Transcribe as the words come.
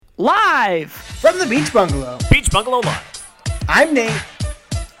Live from the Beach Bungalow. Beach Bungalow Live. I'm Nate.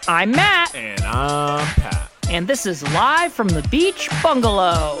 I'm Matt. And I'm Pat. And this is Live from the Beach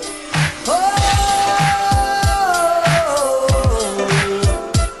Bungalow.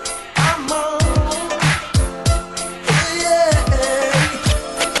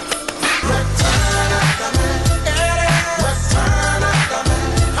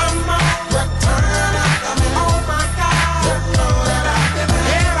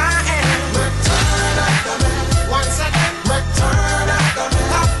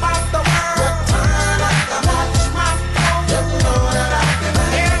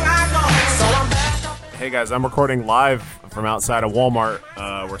 Hey guys, I'm recording live from outside of Walmart.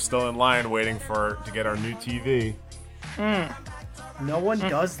 We're still in line waiting to get our new TV. No one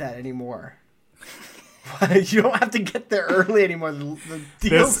does that anymore. You don't have to get there early anymore. The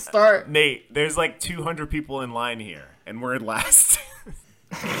deals start. Nate, there's like 200 people in line here, and we're last.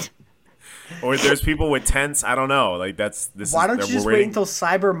 Or there's people with tents. I don't know. Like Why don't you just wait until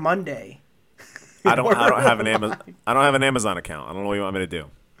Cyber Monday? I don't have an Amazon account. I don't know what you want me to do.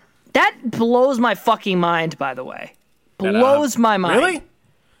 That blows my fucking mind, by the way. Blows my mind. Really?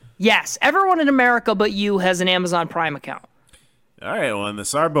 Yes. Everyone in America but you has an Amazon Prime account. All right. Well, when the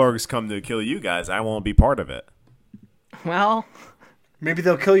Cyborgs come to kill you guys, I won't be part of it. Well, maybe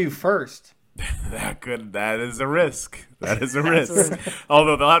they'll kill you first. That is a risk. That is a risk.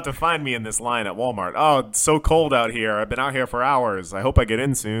 Although they'll have to find me in this line at Walmart. Oh, it's so cold out here. I've been out here for hours. I hope I get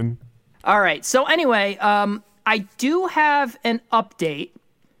in soon. All right. So anyway, I do have an update.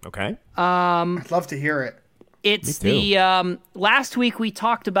 Okay. I'd love to hear it. It's the last week we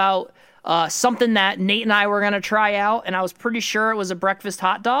talked about something that Nate and I were going to try out, and I was pretty sure it was a breakfast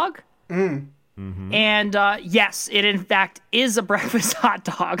hot dog. Mm-hmm. And yes, it in fact is a breakfast hot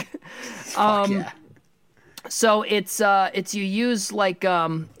dog. Fuck yeah. So it's you use like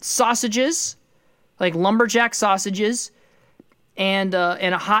sausages, like lumberjack sausages, and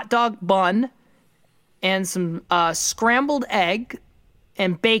a hot dog bun, and some scrambled egg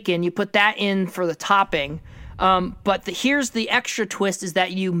and bacon. You put that in for the topping. But here's the extra twist is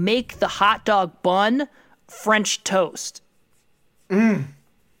that you make the hot dog bun French toast. Yeah,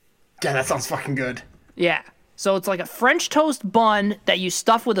 that sounds fucking good. Yeah. So it's like a French toast bun that you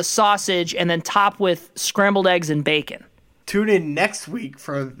stuff with a sausage and then top with scrambled eggs and bacon. Tune in next week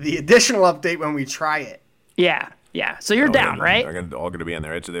for the additional update when we try it. Yeah. Yeah. So you're down, right? They're all going to be on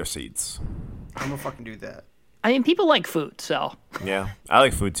their edge of their seats. I'm going to fucking do that. I mean, people like food, so. Yeah, I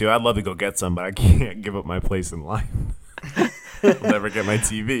like food too. I'd love to go get some, but I can't give up my place in line. I'll never get my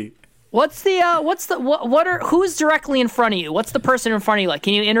TV. Who's directly in front of you? What's the person in front of you like?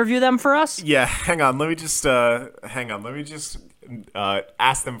 Can you interview them for us? Yeah, hang on. Let me just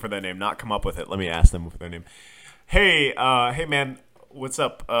ask them for their name, not come up with it. Let me ask them for their name. Hey man, what's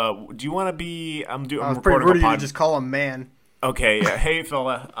up? Do you want to be? I'm recording pretty rude a of you to just call him man. Okay, hey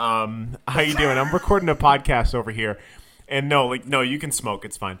fella, how you doing? I'm recording a podcast over here, and no, you can smoke.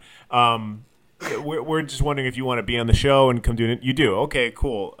 It's fine. We're just wondering if you want to be on the show and come do it. You do? Okay,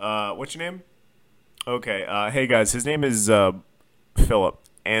 cool. What's your name? Okay, hey guys, his name is Philip,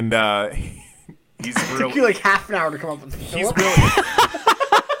 and he's It really. took you like half an hour to come up with Philip. He's really.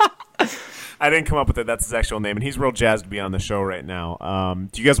 I didn't come up with it. That's his actual name, and he's real jazzed to be on the show right now.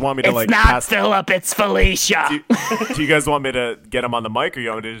 Do you guys want me to It's not Philip, it's Felicia. Do you guys want me to get him on the mic, or you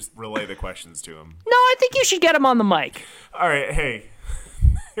want me to just relay the questions to him? No, I think you should get him on the mic. All right, hey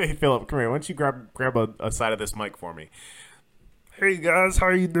Philip, come here. Why don't you grab a side of this mic for me? Hey guys, how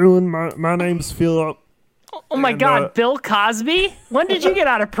you doing? My name's Philip. Oh my God, Bill Cosby? When did you get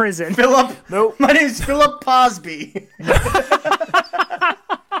out of prison? Philip. Nope. My name's Philip Posby.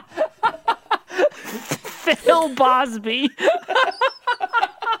 Phil Bosby.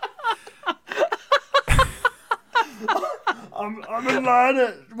 I'm in line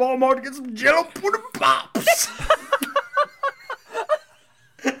at Walmart to get some Jello pudding pops.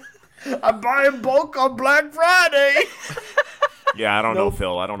 I buy in bulk on Black Friday. Yeah, I don't know,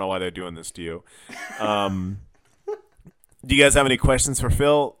 Phil. I don't know why they're doing this to you. Do you guys have any questions for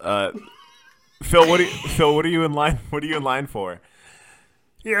Phil? Phil, what are you in line? What are you in line for?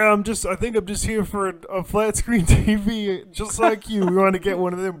 Yeah, I think I'm just here for a flat screen TV, just like you. We want to get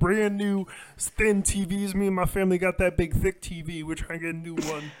one of them brand new thin TVs. Me and my family got that big thick TV. We're trying to get a new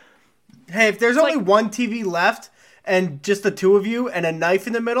one. Hey, if there's only one TV left and just the two of you and a knife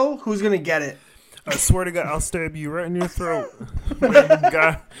in the middle, who's gonna get it? I swear to God, I'll stab you right in your throat.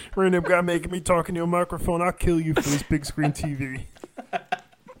 Random guy making me talk into a microphone. I'll kill you for this big screen TV.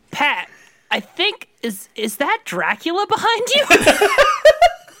 Pat, I think, is that Dracula behind you?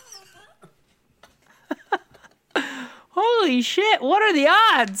 Hold Holy shit! What are the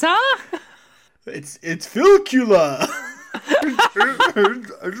odds, huh? It's Philcula.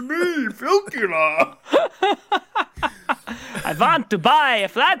 It's me, Philcula. I want to buy a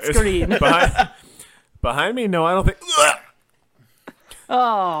flat screen. Behind me? No, I don't think.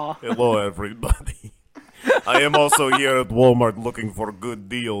 Oh. Hello, everybody. I am also here at Walmart looking for good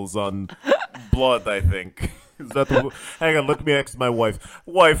deals on blood, I think. Is that hang on, look me next to my wife.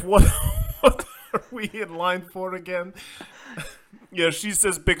 Wife, what are we in line for again? Yeah, she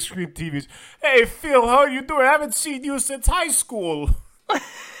says big screen TVs. Hey, Phil, how are you doing? I haven't seen you since high school.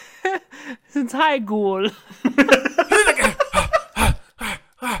 Since high school.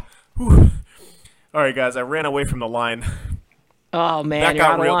 All right, guys, I ran away from the line. Oh, man, you're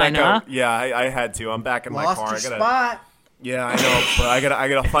out of line, huh? Yeah, I had to. I'm back in my car. Lost your spot. Yeah, I know, but I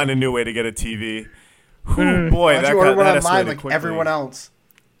gotta find a new way to get a TV. Boy, Why don't that you order got one that online escalated like quickly. everyone else?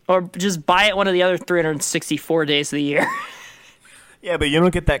 Or just buy it one of the other 364 days of the year. Yeah, but you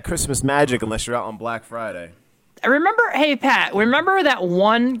don't get that Christmas magic unless you're out on Black Friday. I remember, hey, Pat, remember that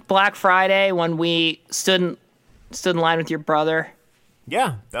one Black Friday when we stood in line with your brother?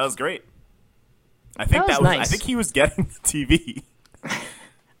 Yeah, that was great. I think That was nice. I think he was getting the TV.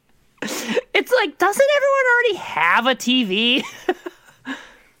 It's like, doesn't everyone already have a TV?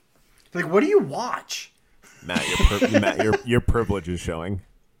 Like, what do you watch? Matt, your privilege is showing.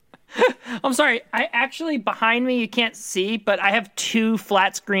 I'm sorry. I actually, behind me, you can't see, but I have 2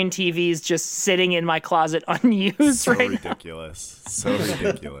 flat screen TVs just sitting in my closet unused So right now. ridiculous. So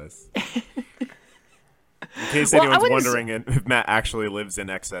ridiculous. In case Well, I anyone's wouldn't wondering if Matt actually lives in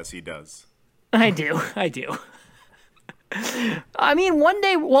excess, he does. I do. I mean, one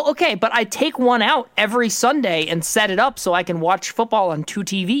day, well, okay, but I take one out every Sunday and set it up so I can watch football on 2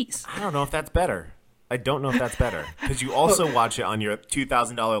 TVs. I don't know if that's better. I don't know if that's better. Because you also watch it on your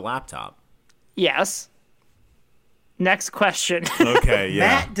 $2,000 laptop. Yes. Next question. Okay, yeah.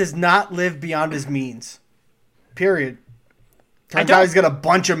 Matt does not live beyond his means. Period. Turns don't. out he's got a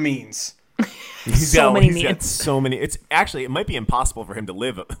bunch of means. He's so got many so many. It's actually, it might be impossible for him to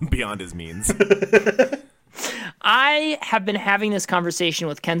live beyond his means. I have been having this conversation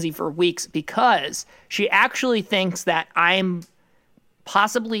with Kenzie for weeks because she actually thinks that I'm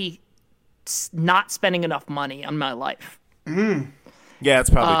possibly not spending enough money on my life. Yeah, that's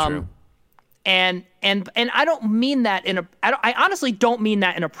probably true. And I don't mean that I honestly don't mean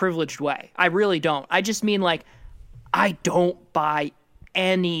that in a privileged way. I really don't. I just mean like, I don't buy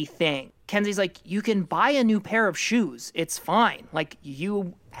anything. Kenzie's like, you can buy a new pair of shoes. It's fine. Like,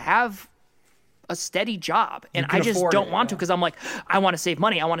 you have a steady job, and I just don't want to because I'm like, I want to save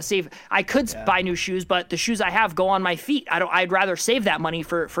money. I could buy new shoes, but the shoes I have go on my feet. I'd rather save that money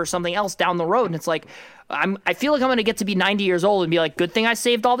for something else down the road. And it's like, I feel like I'm going to get to be 90 years old and be like, good thing I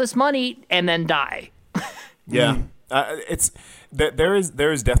saved all this money, and then die. Yeah, it's there is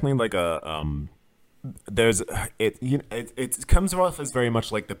definitely like a it comes off as very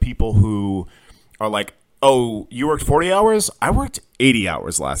much like the people who are like, oh, you worked 40 hours? I worked 80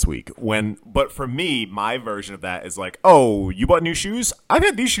 hours last week. But for me, my version of that is like, oh, you bought new shoes? I've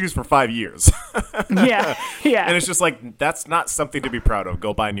had these shoes for 5 years. Yeah. And it's just like, that's not something to be proud of.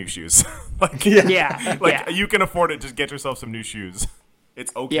 Go buy new shoes. Like, Yeah. you can afford it. Just get yourself some new shoes.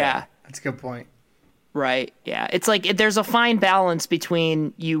 It's okay. Yeah. That's a good point. Right. Yeah. It's like there's a fine balance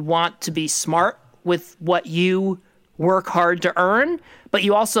between you want to be smart with what you work hard to earn, but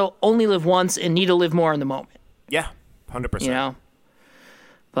you also only live once and need to live more in the moment. Yeah, 100%. You know?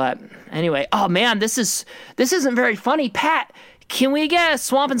 But anyway, oh man, this isn't very funny. Pat, can we get a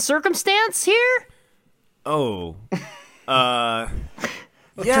swamp and circumstance here? Oh. Yeah, I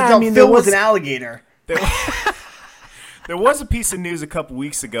turns out mean, Phil was an alligator. There was a piece of news a couple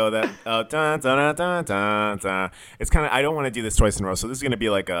weeks ago that it's kind of, I don't want to do this twice in a row, so this is going to be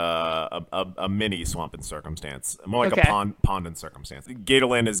like a mini swamp and circumstance, more like Okay. a pond and circumstance.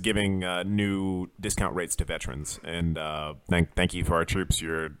 Gatorland is giving new discount rates to veterans, and thank you for our troops.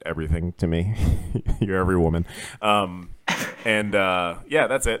 You're everything to me. You're every woman. Yeah,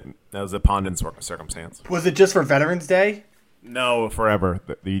 that's it. That was a pond and circumstance. Was it just for Veterans Day? No, forever.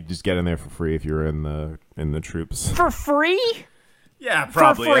 You just get in there for free if you're in the troops. For free? Yeah,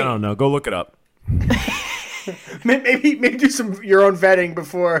 probably. free. I don't know. Go look it up. Maybe do your own vetting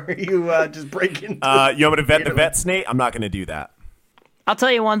before you just break into. You want me to vet the vets, Nate? I'm not going to do that. I'll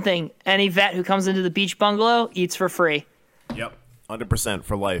tell you one thing. Any vet who comes into the beach bungalow eats for free. Yep, 100%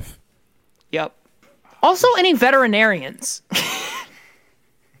 for life. Yep. Also, any veterinarians.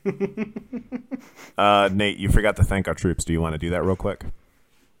 Nate, you forgot to thank our troops. Do you want to do that real quick?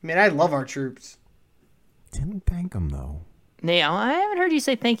 Man, I love our troops. Didn't thank them though. Nate, I haven't heard you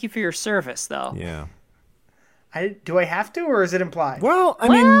say thank you for your service, though. Yeah. Do I have to, or is it implied? Well, I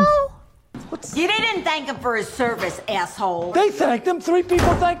mean, You didn't thank him for his service, asshole. They thanked him. 3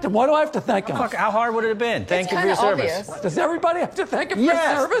 people thanked him. Why do I have to thank him? Fuck, how hard would it have been? Thank you for your service. Does everybody have to thank him for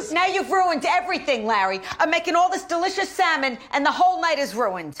his service? Now you've ruined everything, Larry. I'm making all this delicious salmon, and the whole night is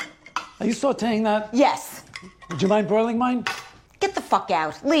ruined. Are you sauteing that? Yes. Would you mind broiling mine? Get the fuck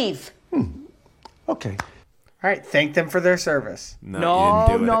out. Leave. Okay. All right, thank them for their service. no, No, you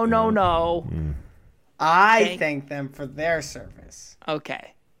didn't do no, it. no, no. I thank them for their service.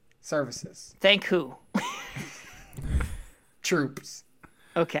 Okay. Services. Thank who? Troops.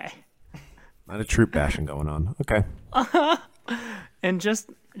 Okay. Not a troop bashing going on. Okay. And just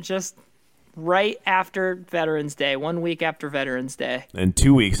right after Veterans Day, 1 week after Veterans Day. And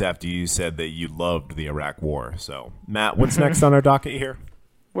 2 weeks after you said that you loved the Iraq War. So, Matt, what's next on our docket here?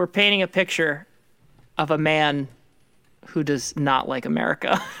 We're painting a picture of a man who does not like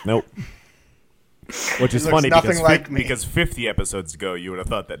America. Nope. Which is Looks funny nothing like me. because 50 episodes ago you would have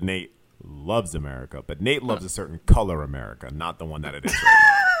thought that Nate loves America, but Nate loves a certain color America, not the one that it is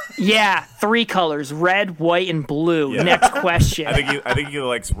right Yeah, 3 colors, red, white, and blue. Yeah. Next question. now. I think he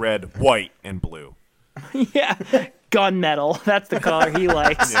likes red, white, and blue. Yeah, gunmetal. That's the color he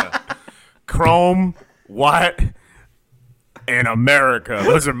likes. Yeah. Chrome, white, and America.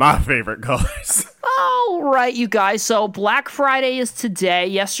 Those are my favorite colors. All right, you guys. So Black Friday is today.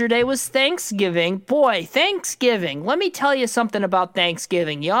 Yesterday was Thanksgiving. Boy, Thanksgiving. Let me tell you something about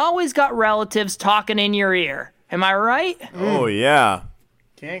Thanksgiving. You always got relatives talking in your ear. Am I right? Oh, yeah.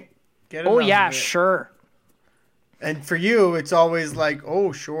 Can't get Oh, enough yeah, of it. sure. And for you, it's always like,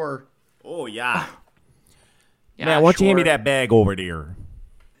 oh, sure. Oh, yeah. Yeah, Man, why don't you hand me sure. that bag over there?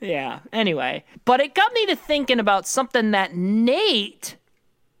 Yeah, anyway. But it got me to thinking about something that Nate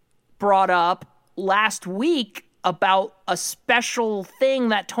brought up last week about a special thing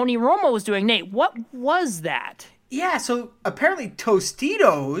that Tony Romo was doing. Nate, what was that? Yeah, so apparently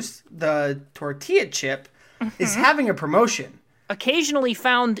Tostitos, the tortilla chip, is having a promotion. Occasionally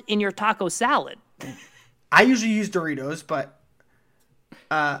found in your taco salad. I usually use Doritos, but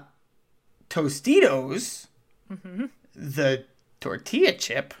Tostitos, the tortilla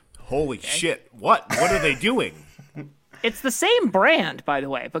chip, Holy shit. What? What are they doing? It's the same brand, by the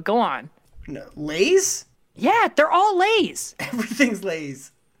way, but go on. no, Lay's? Yeah, they're all Lay's. Everything's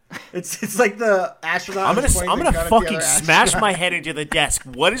Lay's. It's like the astronaut. I'm who's gonna pointing the gun at the fucking other smash astronaut. my head into the desk.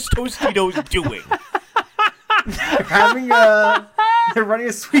 What is Tostitos doing? They're running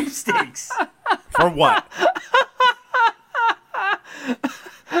a sweepstakes. For what?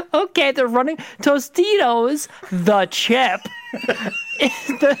 Okay, they're running Tostitos, the chip,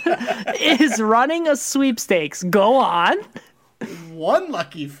 is running a sweepstakes. Go on. One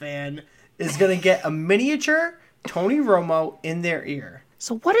lucky fan is gonna get a miniature Tony Romo in their ear.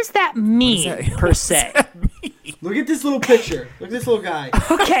 So what does that mean, per se? Look at this little picture. Look at this little guy.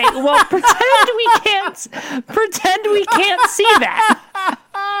 Okay, well, pretend we can't see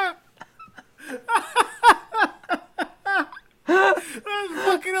that. That's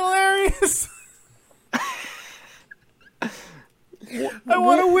fucking hilarious. I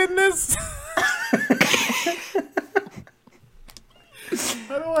want to witness.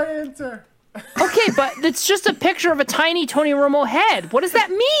 How do I answer? Okay, but it's just a picture of a tiny Tony Romo head. What does that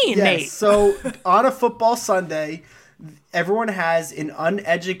mean, Yes. Nate? So on a football Sunday, everyone has an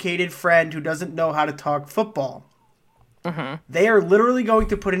uneducated friend who doesn't know how to talk football. They are literally going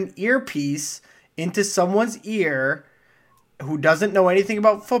to put an earpiece into someone's ear who doesn't know anything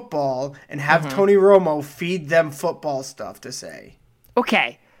about football and have Tony Romo feed them football stuff to say.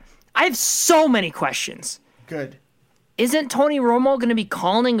 Okay, I have so many questions. Good. Isn't Tony Romo going to be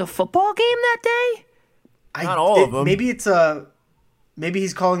calling a football game that day? Not all of them. Maybe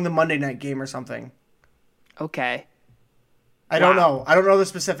he's calling the Monday night game or something. Okay. I don't Wow. know. I don't know the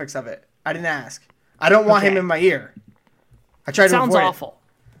specifics of it. I didn't ask. I don't want him Okay. in my ear. I tried to Sounds avoid it. awful.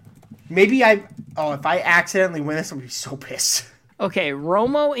 Maybe if I accidentally win this, I'm gonna be so pissed. Okay,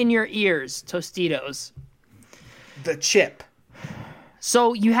 Romo in your ears, Tostitos. The chip.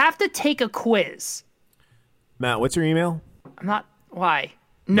 So you have to take a quiz. Matt, what's your email? I'm not. Why?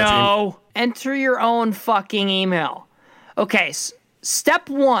 No. Enter your own fucking email. Okay, step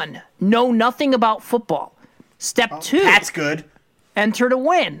 1, know nothing about football. Step 2, That's good. enter to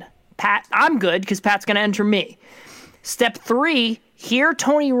win. Pat, I'm good because Pat's going to enter me. Step 3, hear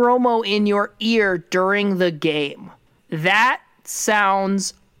Tony Romo in your ear during the game. That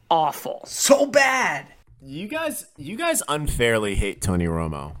sounds awful. So bad. You guys unfairly hate Tony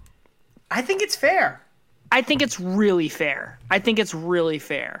Romo. I think it's fair. I think it's really fair.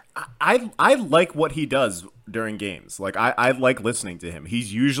 I like what he does during games. Like I like listening to him.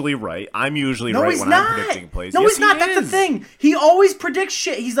 He's usually right. I'm usually No, right he's when not. I'm predicting plays. No, Yes, he's not. he That's the is. thing. He always predicts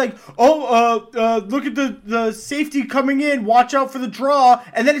shit. He's like, look at the safety coming in. Watch out for the draw.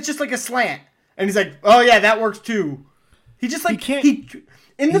 And then it's just like a slant. And he's like, oh, yeah, that works too. He just like,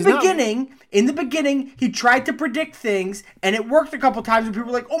 in the beginning, he tried to predict things, and it worked a couple times, and people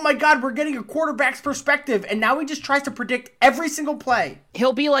were like, oh my God, we're getting a quarterback's perspective. And now he just tries to predict every single play.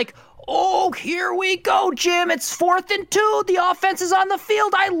 He'll be like, oh, here we go, Jim. It's 4th and 2. The offense is on the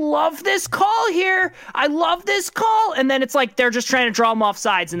field. I love this call here. I love this call. And then it's like they're just trying to draw him off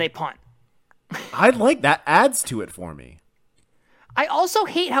sides, and they punt. I like that. Adds to it for me. I also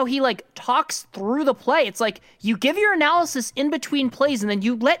hate how he like talks through the play. It's like you give your analysis in between plays and then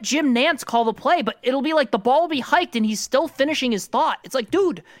you let Jim Nantz call the play, but it'll be like the ball will be hiked and he's still finishing his thought. It's like,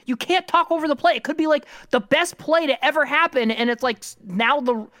 dude, you can't talk over the play. It could be like the best play to ever happen, and it's like now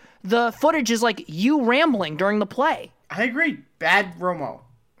the footage is like you rambling during the play. I agree. Bad Romo.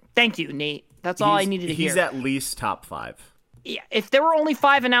 Thank you, Nate. That's all I needed to hear. He's at least top 5. Yeah, if there were only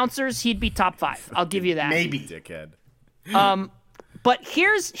 5 announcers, he'd be top 5. I'll give you that. Maybe. Dickhead. But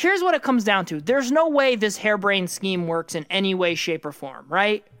here's what it comes down to. There's no way this harebrained scheme works in any way, shape, or form,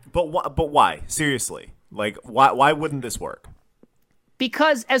 right? But why? Seriously. Like, why wouldn't this work?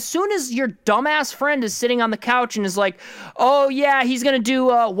 Because as soon as your dumbass friend is sitting on the couch and is like, oh, yeah, he's going to do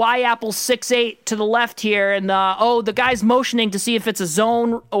Y-apple 6-8 to the left here, and the guy's motioning to see if it's a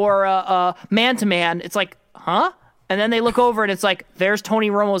zone or a man-to-man, it's like, huh? And then they look over and it's like, there's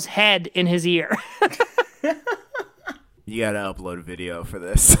Tony Romo's head in his ear. You gotta upload a video for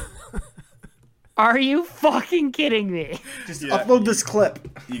this. Are you fucking kidding me? Just upload this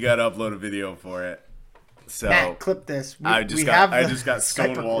clip. You gotta upload a video for it. So Matt, clip this. I just got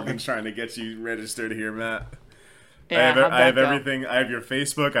stonewalled and trying to get you registered here, Matt. Yeah, I have everything. I have your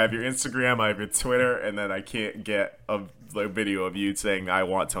Facebook, I have your Instagram, I have your Twitter, and then I can't get a video of you saying I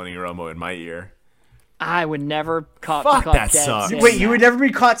want Tony Romo in my ear. I would never caught that dead sucks. saying Wait, that. you would never be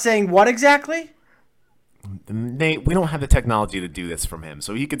caught saying what exactly? Nate, we don't have the technology to do this from him,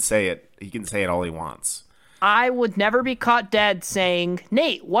 so he could say it. He can say it all he wants. I would never be caught dead saying,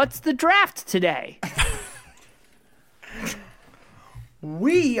 Nate, what's the draft today?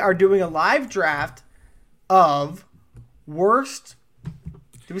 We are doing a live draft of worst.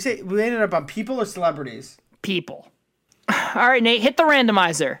 Did we say we ended up on people or celebrities? People. All right, Nate, hit the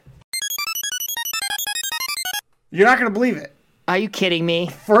randomizer. You're not gonna believe it. Are you kidding me?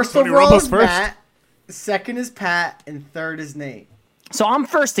 First Tony overall Romo's is first. Matt, second is Pat, and third is Nate. So I'm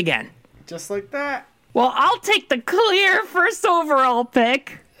first again. Just like that. Well, I'll take the clear first overall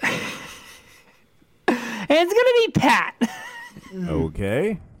pick. And it's gonna be Pat.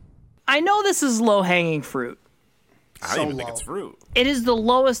 Okay. I know this is low-hanging fruit. I don't even think it's fruit. It is the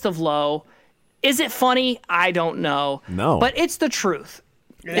lowest of low. Is it funny? I don't know. No. But it's the truth.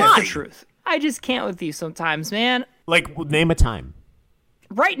 It's the truth. I just can't with you sometimes, man. Like, name a time.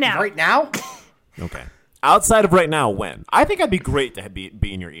 Right now. Right now? Okay. Outside of right now, when? I think I'd be great to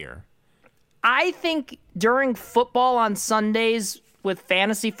be in your ear. I think during football on Sundays with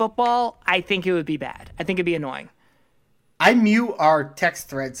fantasy football, I think it would be bad. I think it'd be annoying. I mute our text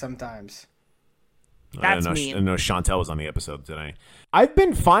thread sometimes. That's I mean. didn't know Chantel was on the episode today. I've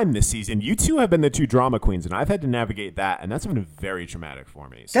been fine this season. You two have been the two drama queens, and I've had to navigate that, and that's been very traumatic for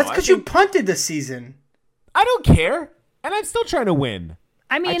me. So That's because you punted this season. I don't care, and I'm still trying to win.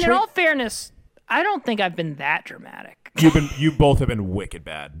 I mean, in all fairness, I don't think I've been that dramatic. You both have been wicked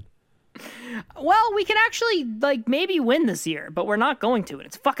bad. Well, we can actually, maybe win this year, but we're not going to, and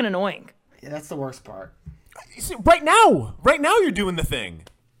it's fucking annoying. Yeah, that's the worst part. Right now you're doing the thing.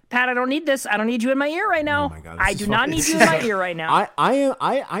 Pat, I don't need this. I don't need you in my ear right now. Oh my God, I do not need you in my ear right now.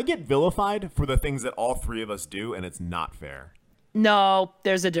 I get vilified for the things that all three of us do, and it's not fair. No,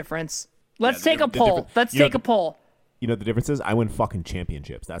 there's a difference. Let's Yeah, take a poll. Let's take a poll. You know the difference is I win fucking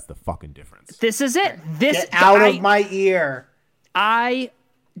championships. That's the fucking difference. This is it. Get out of my ear. I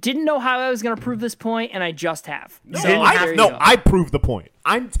didn't know how I was going to prove this point, and I just have. I proved the point.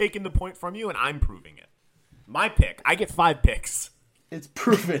 I'm taking the point from you, and I'm proving it. My pick. I get 5 picks. It's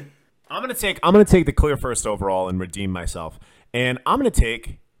proven. I'm gonna take the clear first overall and redeem myself, and I'm gonna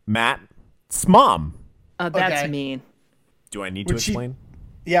take Matt's mom. That's Okay. mean. Do I need to explain?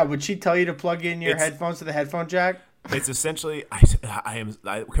 Yeah, would she tell you to plug in your headphones to the headphone jack? It's essentially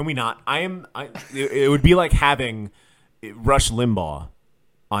can we not? It would be like having Rush Limbaugh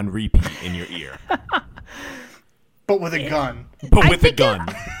on repeat in your ear, but with a gun. but with a gun.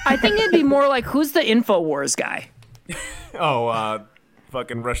 I think it'd be more like, who's the InfoWars guy?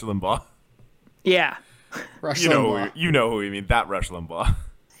 Fucking Rush Limbaugh. Yeah. Rush You Limbaugh. know who you mean? That Rush Limbaugh.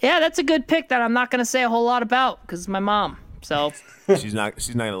 Yeah, that's a good pick that I'm not going to say a whole lot about because it's my mom. So She's not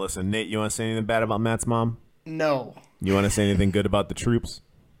going to listen. Nate, you want to say anything bad about Matt's mom? No. You want to say anything good about the troops?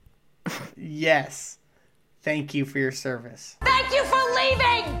 Yes. Thank you for your service. Thank you for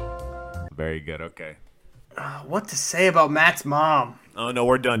leaving! Very good. Okay. What to say about Matt's mom? Oh, no,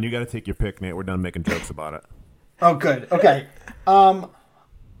 we're done. You got to take your pick, Nate. We're done making jokes about it. Oh, good. Okay.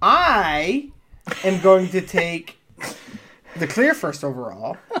 I am going to take the clear first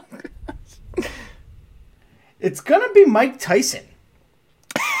overall. It's going to be Mike Tyson.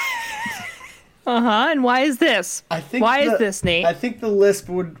 and why is this? Why is this, Nate? I think the lisp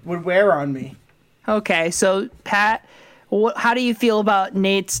would wear on me. Okay, so Pat, how do you feel about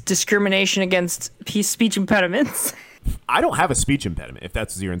Nate's discrimination against speech impediments? I don't have a speech impediment. If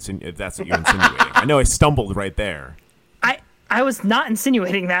that's what you're insinuating, I know I stumbled right there. I was not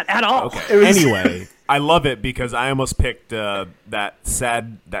insinuating that at all. Okay. Anyway, I love it because I almost picked that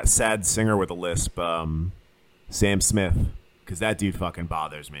sad singer with a lisp, Sam Smith, because that dude fucking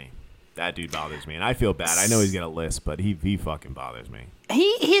bothers me. That dude bothers me, and I feel bad. I know he's got a lisp, but he fucking bothers me.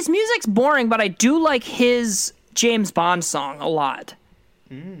 His music's boring, but I do like his James Bond song a lot.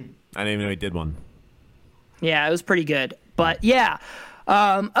 I didn't even know he did one. Yeah, it was pretty good. But yeah.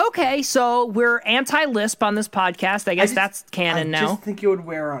 Okay, so we're anti-lisp on this podcast. I guess that's canon now. I just think it would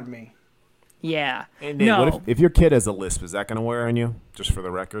wear on me. Yeah. Hey, Nate, what if your kid has a lisp, is that going to wear on you? Just for the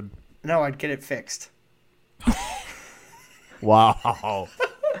record? No, I'd get it fixed. Wow.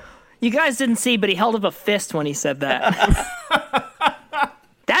 You guys didn't see, but he held up a fist when he said that.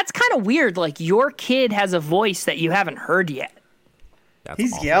 That's kind of weird. Like, your kid has a voice that you haven't heard yet.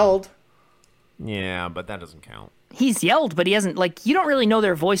 He's yelled. Yeah, but that doesn't count. He's yelled, but he hasn't, like, you don't really know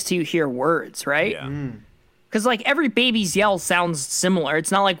their voice till you hear words, right? Yeah. Because, like, every baby's yell sounds similar.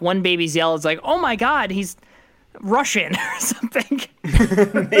 It's not like one baby's yell is like, oh my God, he's Russian or something.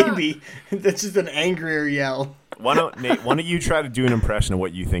 Maybe. That's just an angrier yell. Nate, why don't you try to do an impression of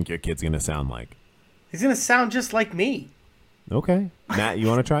what you think your kid's going to sound like? He's going to sound just like me. Okay. Matt, you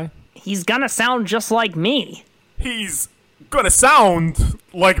want to try? He's gonna sound just like me. He's going to sound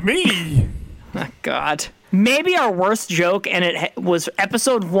like me. Oh, God. Maybe our worst joke, and it was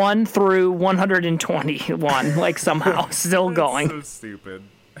episode 1 through 121, like somehow still going. So stupid.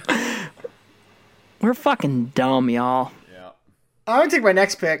 We're fucking dumb, y'all. Yeah. I'm going to take my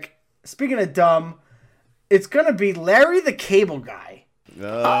next pick. Speaking of dumb, it's going to be Larry the Cable Guy.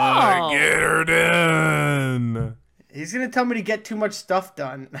 Get her done. He's going to tell me to get too much stuff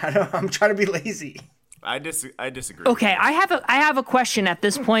done. I'm trying to be lazy. I disagree. Okay, I have a question at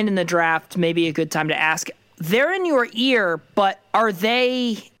this point in the draft, maybe a good time to ask. They're in your ear, but are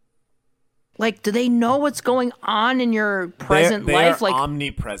they, like, do they know what's going on in your present life? They're like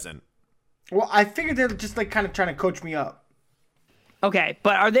omnipresent. Well, I figured they're just, like, kind of trying to coach me up. Okay,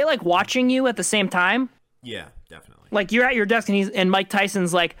 but are they, like, watching you at the same time? Yeah, definitely. Like, you're at your desk and Mike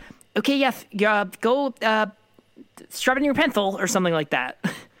Tyson's like, okay, yeah, go shove it in your pencil or something like that.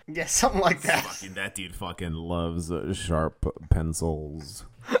 Yeah, something like that. That dude fucking loves sharp pencils.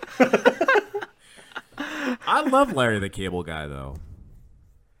 I love Larry the Cable Guy, though.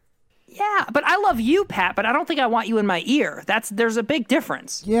 Yeah, but I love you, Pat, but I don't think I want you in my ear. There's a big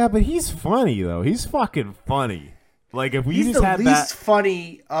difference. Yeah, but he's funny, though. He's fucking funny. Like, if we He's just the had least that...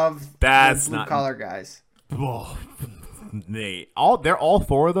 funny of That's the blue-collar guys. Oh, Nate. They're all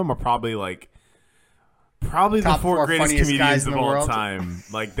four of them are probably, like... Probably Top the four greatest funniest comedians guys in of the all world. time.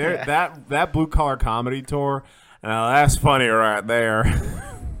 Like, that blue-collar comedy tour, that's funny right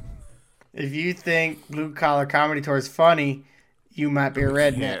there. If you think blue-collar comedy tour is funny, you might be a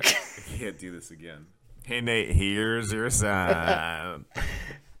redneck. I can't do this again. Hey, Nate, here's your sign.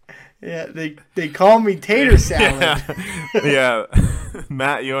 Yeah, they call me Tater Salad. Yeah.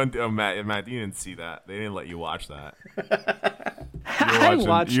 Matt, you didn't see that. They didn't let you watch that.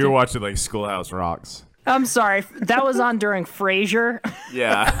 You were watching like Schoolhouse Rocks. I'm sorry. That was on during Frasier.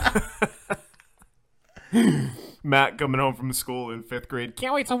 Yeah. Matt coming home from school in 5th grade.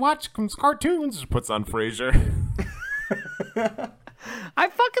 Can't wait to watch some cartoons. Just puts on Frasier. I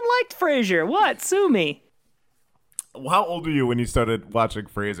fucking liked Frasier. What? Sue me. How old were you when you started watching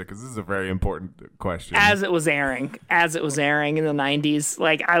Frasier? Because this is a very important question. As it was airing in the 90s.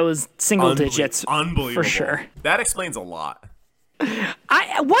 Like, I was single digits. Unbelievable. For sure. That explains a lot.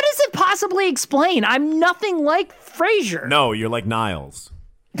 What does it possibly explain? I'm nothing like Frasier. No, you're like Niles.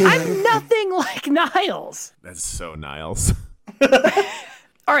 I'm nothing like Niles. That's so Niles.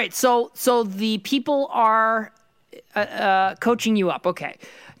 All right, so the people are coaching you up. Okay.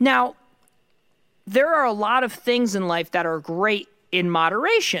 Now, there are a lot of things in life that are great in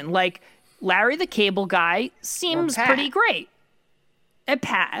moderation. Like, Larry the Cable Guy seems pretty great. at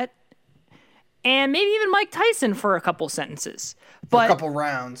Pat, and maybe even Mike Tyson for a couple sentences. For a couple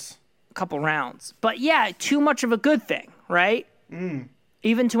rounds. A couple rounds. But yeah, too much of a good thing, right?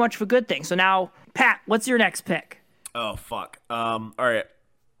 Even too much of a good thing. So now, Pat, what's your next pick? Oh, fuck. All right.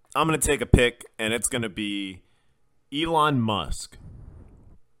 I'm going to take a pick, and it's going to be Elon Musk.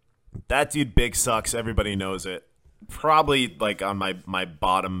 That dude big sucks. Everybody knows it. Probably, like, on my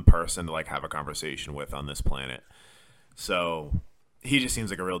bottom person to, like, have a conversation with on this planet. So, he just seems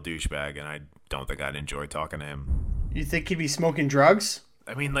like a real douchebag, and I don't think I'd enjoy talking to him. You think he'd be smoking drugs?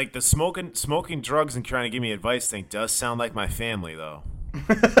 I mean, like, the smoking drugs and trying to give me advice thing does sound like my family, though.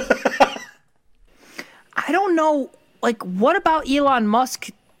 I don't know. Like, what about Elon Musk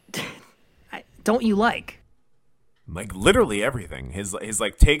don't you like? Like, literally everything. His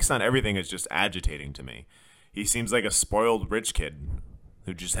like, takes on everything is just agitating to me. He seems like a spoiled rich kid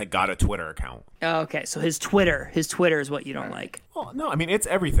who just had got a Twitter account. Okay, so his Twitter is what you don't like. Well, no, I mean, it's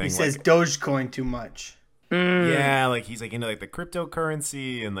everything. He says Dogecoin too much. Yeah, like, he's, like, into, like, the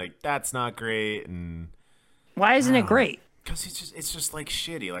cryptocurrency, and, like, that's not great, and... Why isn't it great? Because it's just, like,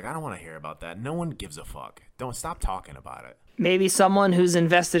 shitty. Like, I don't want to hear about that. No one gives a fuck. Don't stop talking about it. Maybe someone who's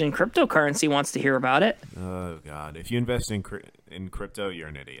invested in cryptocurrency wants to hear about it. Oh, God. If you invest in crypto, you're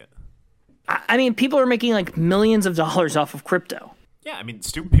an idiot. I mean, people are making, like, millions of dollars off of crypto. Yeah, I mean,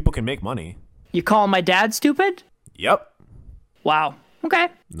 stupid people can make money. You calling my dad stupid? Yep. Wow. Okay.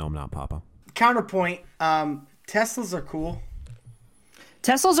 No, I'm not, Papa. Counterpoint, Teslas are cool.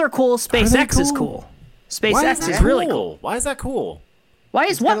 Teslas are cool. SpaceX is cool. SpaceX is really cool. Why is that cool? Why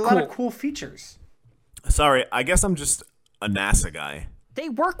is what got a cool? lot of cool features. Sorry, I guess I'm just a NASA guy. They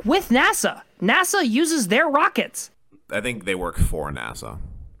work with NASA. NASA uses their rockets. I think they work for NASA.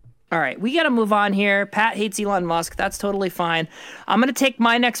 All right, we got to move on here. Pat hates Elon Musk. That's totally fine. I'm going to take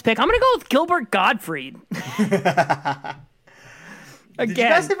my next pick. I'm going to go with Gilbert Gottfried. Again. Did you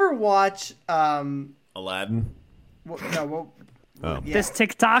guys ever watch Aladdin? This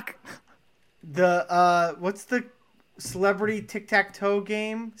TikTok? The what's the celebrity tic-tac-toe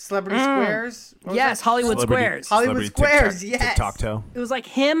game? Celebrity Squares? Yes, Hollywood Squares. Hollywood Squares, yes. Tic-tac-toe. It was like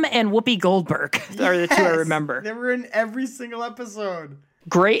him and Whoopi Goldberg are the two I remember. They were in every single episode.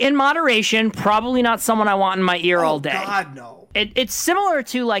 Great in moderation. Probably not someone I want in my ear all day. God, no. It's similar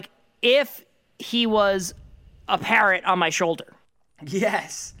to like if he was a parrot on my shoulder.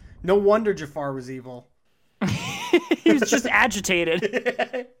 Yes. No wonder Jafar was evil. He was just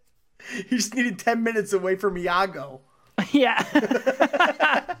agitated. He just needed 10 minutes away from Iago. Yeah.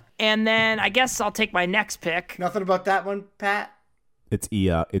 And then I guess I'll take my next pick. Nothing about that one, Pat? It's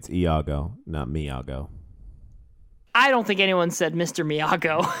Iago, not Miago. I don't think anyone said Mr.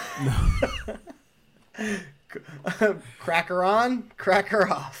 Miyago. Cracker on, cracker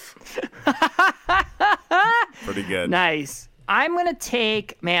off. Pretty good. Nice. I'm going to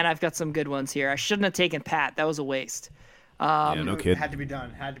take... Man, I've got some good ones here. I shouldn't have taken Pat. That was a waste. Yeah, no kidding. Had to be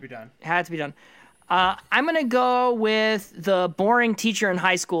done. Had to be done. Had to be done. I'm going to go with the boring teacher in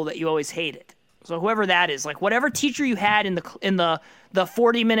high school that you always hated. So whoever that is, like whatever teacher you had in the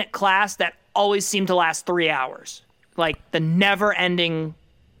 40-minute class that always seemed to last 3 hours. Like the never-ending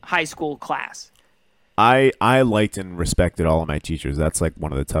high school class. I liked and respected all of my teachers. That's like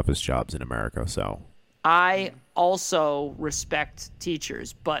one of the toughest jobs in America, so. I also respect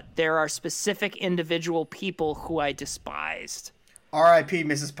teachers, but there are specific individual people who I despised. R.I.P.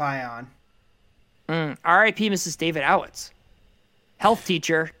 Mrs. Pion. R.I.P. Mrs. David Owitz. Health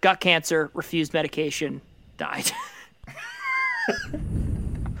teacher, got cancer, refused medication, died.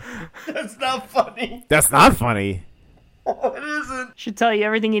 That's not funny. That's not funny. It isn't. Should tell you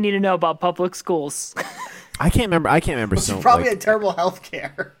everything you need to know about public schools. I can't remember She so probably like, had terrible health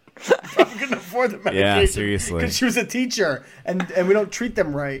care. Probably couldn't afford the medication. Yeah, seriously. Because she was a teacher, and we don't treat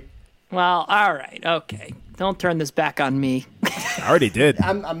them right. Well, all right, okay. Don't turn this back on me. I already did.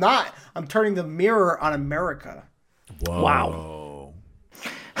 I'm not. I'm turning the mirror on America. Whoa. Wow.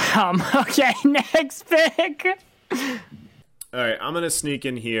 Okay, next pick. All right, I'm gonna sneak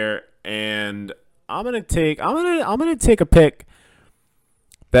in here, and I'm gonna take a pick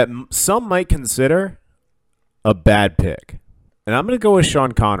that some might consider a bad pick, and I'm gonna go with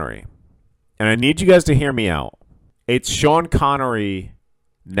Sean Connery. And I need you guys to hear me out. It's Sean Connery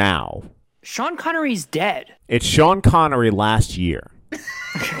now. Sean Connery's dead. It's Sean Connery last year.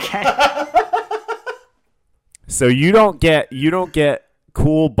 Okay. So you don't get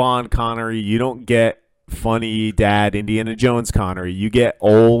cool Bond Connery. You don't get funny dad Indiana Jones Connery. You get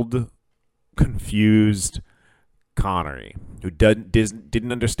old, confused Connery who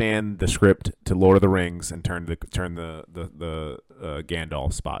didn't understand the script to Lord of the Rings and turned the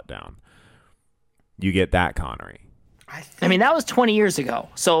Gandalf spot down. You get that Connery. I mean, that was 20 years ago.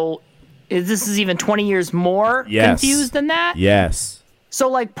 So this is even 20 years more confused than that? Yes. So,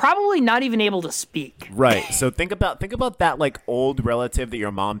 like, probably not even able to speak. Right. So think about that, like, old relative that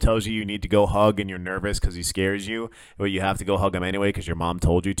your mom tells you need to go hug and you're nervous because he scares you, but you have to go hug him anyway because your mom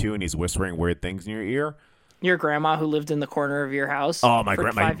told you to and he's whispering weird things in your ear. Your grandma who lived in the corner of your house. Oh, my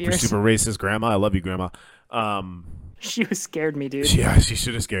for 5 years. super racist grandma. I love you, grandma. She was scared me, dude. Yeah, she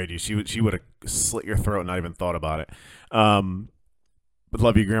should have scared you. She would have slit your throat and not even thought about it. But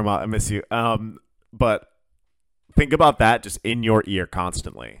love you, grandma. I miss you. But think about that just in your ear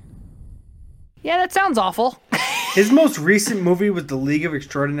constantly. Yeah, that sounds awful. His most recent movie was The League of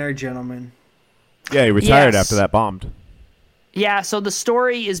Extraordinary Gentlemen. Yeah, he retired after that bombed. Yeah, so the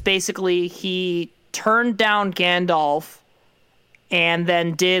story is basically he turned down Gandalf and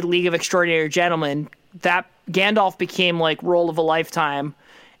then did League of Extraordinary Gentlemen. That Gandalf became like role of a lifetime,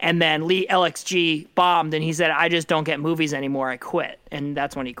 and then LXG bombed, and he said, "I just don't get movies anymore. I quit," and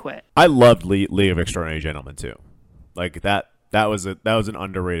that's when he quit. I loved League of Extraordinary Gentlemen too. Like that was an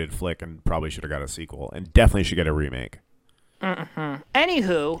underrated flick, and probably should have got a sequel, and definitely should get a remake. Anywho, I think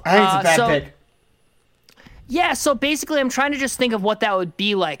it's a bad pick. Yeah, so basically I'm trying to just think of what that would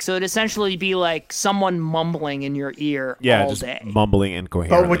be like. So it'd essentially be like someone mumbling in your ear all just day. mumbling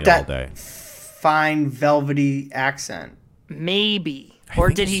incoherently But with that all day. fine velvety accent. Maybe. Or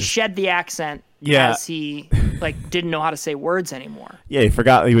did he shed the accent as he like didn't know how to say words anymore? Yeah, he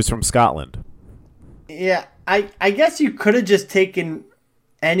forgot he was from Scotland. Yeah, I guess you could have just taken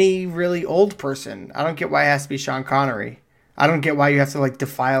any really old person. I don't get why it has to be Sean Connery. I don't get why you have to like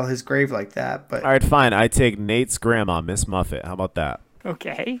defile his grave like that. But all right, fine. I take Nate's grandma, Miss Muffet. How about that?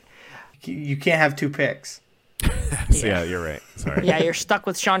 Okay. You can't have two picks. So, yeah, you're right. Sorry. Yeah, you're stuck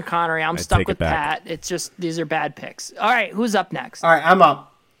with Sean Connery. I'm stuck with Pat. It's just these are bad picks. All right, who's up next? All right, I'm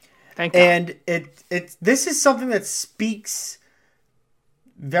up. Thank God. And this is something that speaks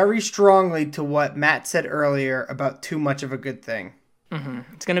very strongly to what Matt said earlier about too much of a good thing. Mm-hmm.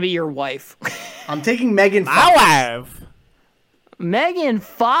 It's gonna be your wife. I'm taking Megan Fox. My wife. Megan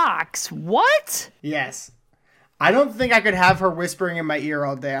Fox. What? Yes. I don't think I could have her whispering in my ear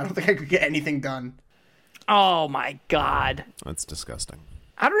all day. I don't think I could get anything done. Oh my God. That's disgusting.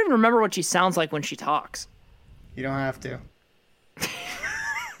 I don't even remember what she sounds like when she talks. You don't have to.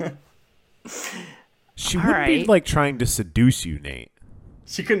 She wouldn't be like trying to seduce you, Nate.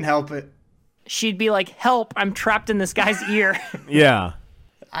 She couldn't help it. She'd be like, "Help, I'm trapped in this guy's ear." Yeah.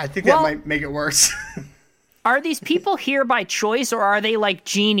 I think that might make it worse. Are these people here by choice, or are they like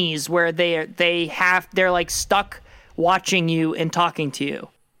genies where they're like stuck watching you and talking to you?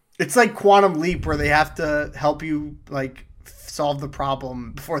 It's like Quantum Leap, where they have to help you like solve the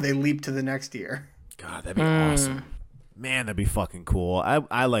problem before they leap to the next year. God, that'd be awesome. Man, that'd be fucking cool.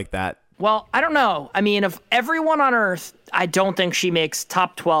 I like that. Well, I don't know. I mean, of everyone on Earth, I don't think she makes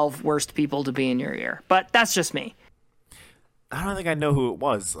top 12 worst people to be in your ear. But that's just me. I don't think I know who it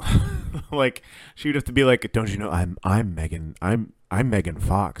was. Like, she would have to be like, "Don't you know I'm Megan? I'm Megan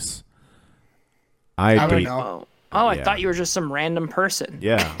Fox." I would know. Oh, I thought you were just some random person.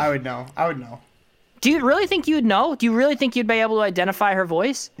 Yeah. I would know. Do you really think you would know? Do you really think you'd be able to identify her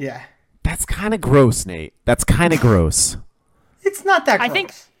voice? Yeah. That's kind of gross, Nate. That's kind of gross. It's not that gross. I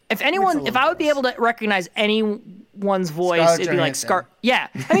think if I would be able to recognize anyone's voice, Scarlett it'd be like Johansson. Yeah.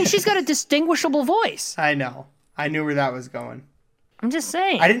 I mean, she's got a distinguishable voice. I know. I knew where that was going. I'm just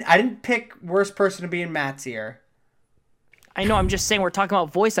saying. I didn't pick worst person to be in Matt's ear. I know. I'm just saying we're talking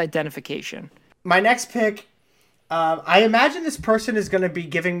about voice identification. My next pick, I imagine this person is going to be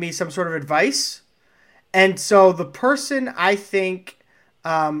giving me some sort of advice. And so the person I think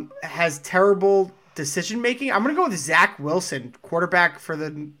has terrible decision making, I'm going to go with Zach Wilson, quarterback for the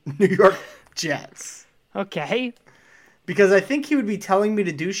New York Jets. Okay. Because I think he would be telling me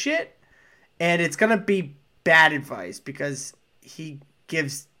to do shit, and it's going to be bad advice because he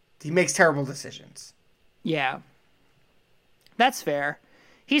makes terrible decisions. Yeah. That's fair.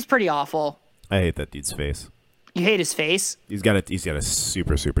 He's pretty awful. I hate that dude's face. You hate his face? He's got a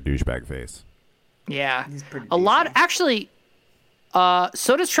super douchebag face. Yeah. He's pretty a lot actually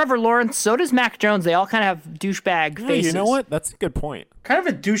so does Trevor Lawrence, so does Mac Jones. They all kind of have douchebag faces. You know what? That's a good point. Kind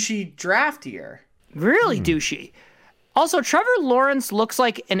of a douchey draft year. Really douchey. Also, Trevor Lawrence looks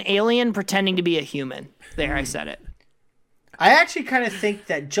like an alien pretending to be a human. There, I said it. I actually kind of think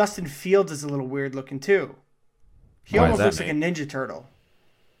that Justin Fields is a little weird looking too. He Why almost is looks that, like a Ninja Turtle.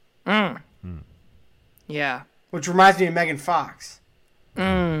 Yeah. Which reminds me of Megan Fox.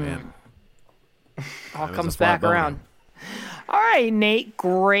 Man. All was comes a flat back around. All right, Nate.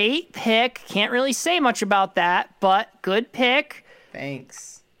 Great pick. Can't really say much about that, but good pick.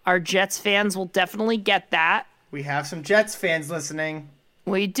 Thanks. Our Jets fans will definitely get that. We have some Jets fans listening.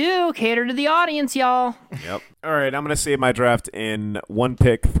 We do. Cater to the audience, y'all. Yep. All right, I'm going to save my draft in 1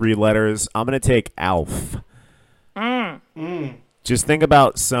 pick, 3 letters. I'm going to take Alf. Just think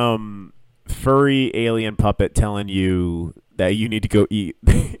about some furry alien puppet telling you that you need to go eat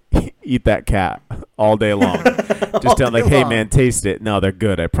eat that cat all day long. Just tell them, like, hey, man, taste it. No, they're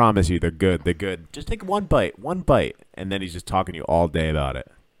good. I promise you, they're good. They're good. Just take one bite. And then he's just talking to you all day about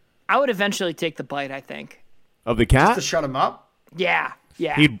it. I would eventually take the bite, I think. Of the cat? Just to shut him up? Yeah.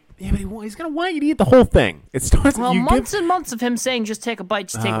 But he's going to want you to eat the whole thing. It starts Well, with you months and months of him saying, just take a bite,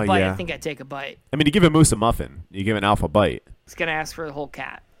 just take a bite. Yeah. I think I'd take a bite. I mean, you give a moose a muffin. You give an Alf a bite. He's going to ask for the whole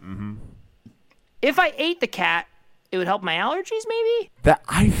cat. Mm-hmm. If I ate the cat, it would help my allergies, maybe? That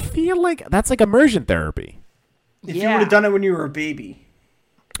I feel like that's like immersion therapy. If you would have done it when you were a baby.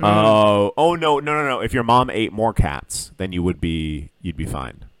 Oh no! If your mom ate more cats, then you'd be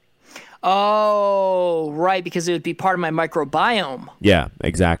fine. Oh, right, because it would be part of my microbiome. Yeah,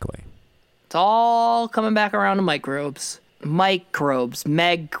 exactly. It's all coming back around to microbes. Megan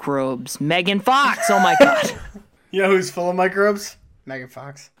Fox. Oh my God. You know who's full of microbes? Megan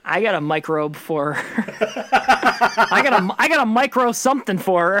Fox. I got a microbe for her. I got a micro something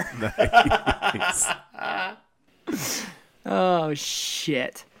for her. Nice. Oh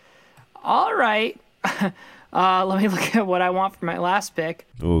shit. All right. Let me look at what I want for my last pick.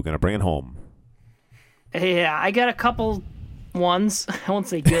 Ooh, gonna bring it home. Yeah, I got a couple ones. I won't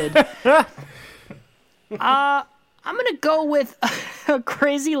say good. I'm gonna go with a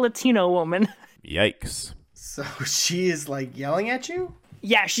crazy Latino woman. Yikes. So she is like yelling at you?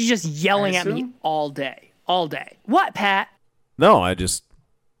 Yeah, she's just yelling at me all day. All day. What, Pat? No, I just.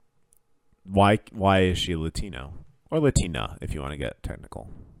 Why is she Latino or Latina? If you want to get technical.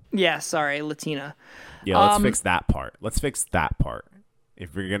 Yeah, sorry, Latina. Yeah, let's fix that part.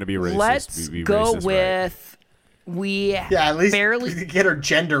 If we're gonna be racist, let's be go racist, with right. At least barely get her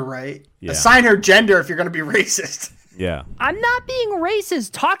gender right. Yeah. Assign her gender if you're gonna be racist. Yeah. I'm not being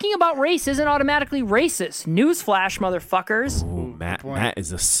racist. Talking about race isn't automatically racist. Newsflash, motherfuckers. Ooh, Matt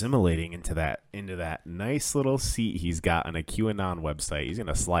is assimilating into that nice little seat he's got on a QAnon website. He's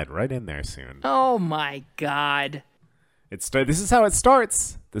gonna slide right in there soon. Oh my God. This is how it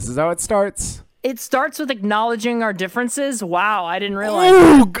starts. It starts with acknowledging our differences. Wow, I didn't realize.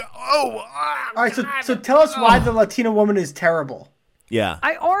 All right, so tell us why the Latina woman is terrible. Yeah.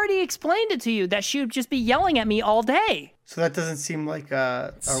 I already explained it to you that she would just be yelling at me all day. So that doesn't seem like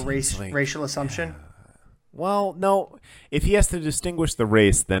a racial assumption. Well, no. If he has to distinguish the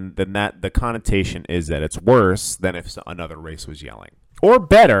race, then that the connotation is that it's worse than if another race was yelling, or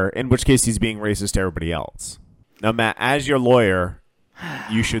better, in which case he's being racist to everybody else. Now, Matt, as your lawyer,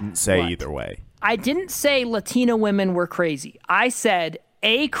 you shouldn't say either way. I didn't say Latina women were crazy. I said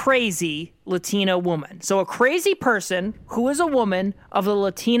a crazy Latina woman. So a crazy person who is a woman of the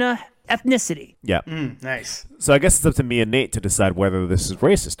Latina ethnicity. Yeah. Nice. So I guess it's up to me and Nate to decide whether this is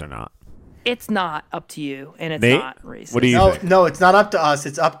racist or not. It's not up to you, and it's Nate? not racist. What do you think? No, it's not up to us.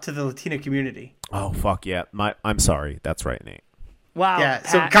 It's up to the Latina community. Oh, fuck yeah. I'm sorry. That's right, Nate. Wow. Yeah,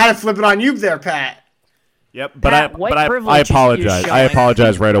 Pat. so kind of flip it on you there, Pat. Yep, Pat, I apologize. you're I showing.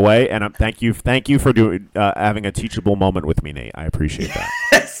 apologize right away, and thank you for doing having a teachable moment with me, Nate. I appreciate that.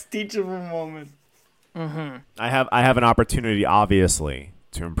 Yes, teachable moment. I have an opportunity, obviously,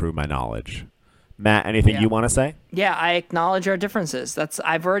 to improve my knowledge. Matt, anything you want to say? Yeah, I acknowledge our differences.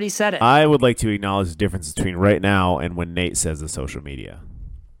 I've already said it. I would like to acknowledge the difference between right now and when Nate says the social media.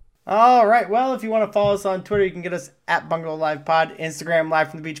 All right. Well, if you want to follow us on Twitter, you can get us at Bungalow Live Pod, Instagram Live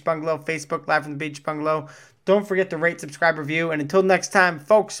from the Beach Bungalow, Facebook Live from the Beach Bungalow. Don't forget to rate, subscribe, review, and until next time,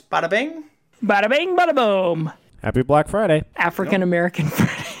 folks, bada bing. Bada bing, bada boom. Happy Black Friday. African American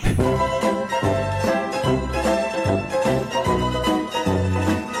Friday.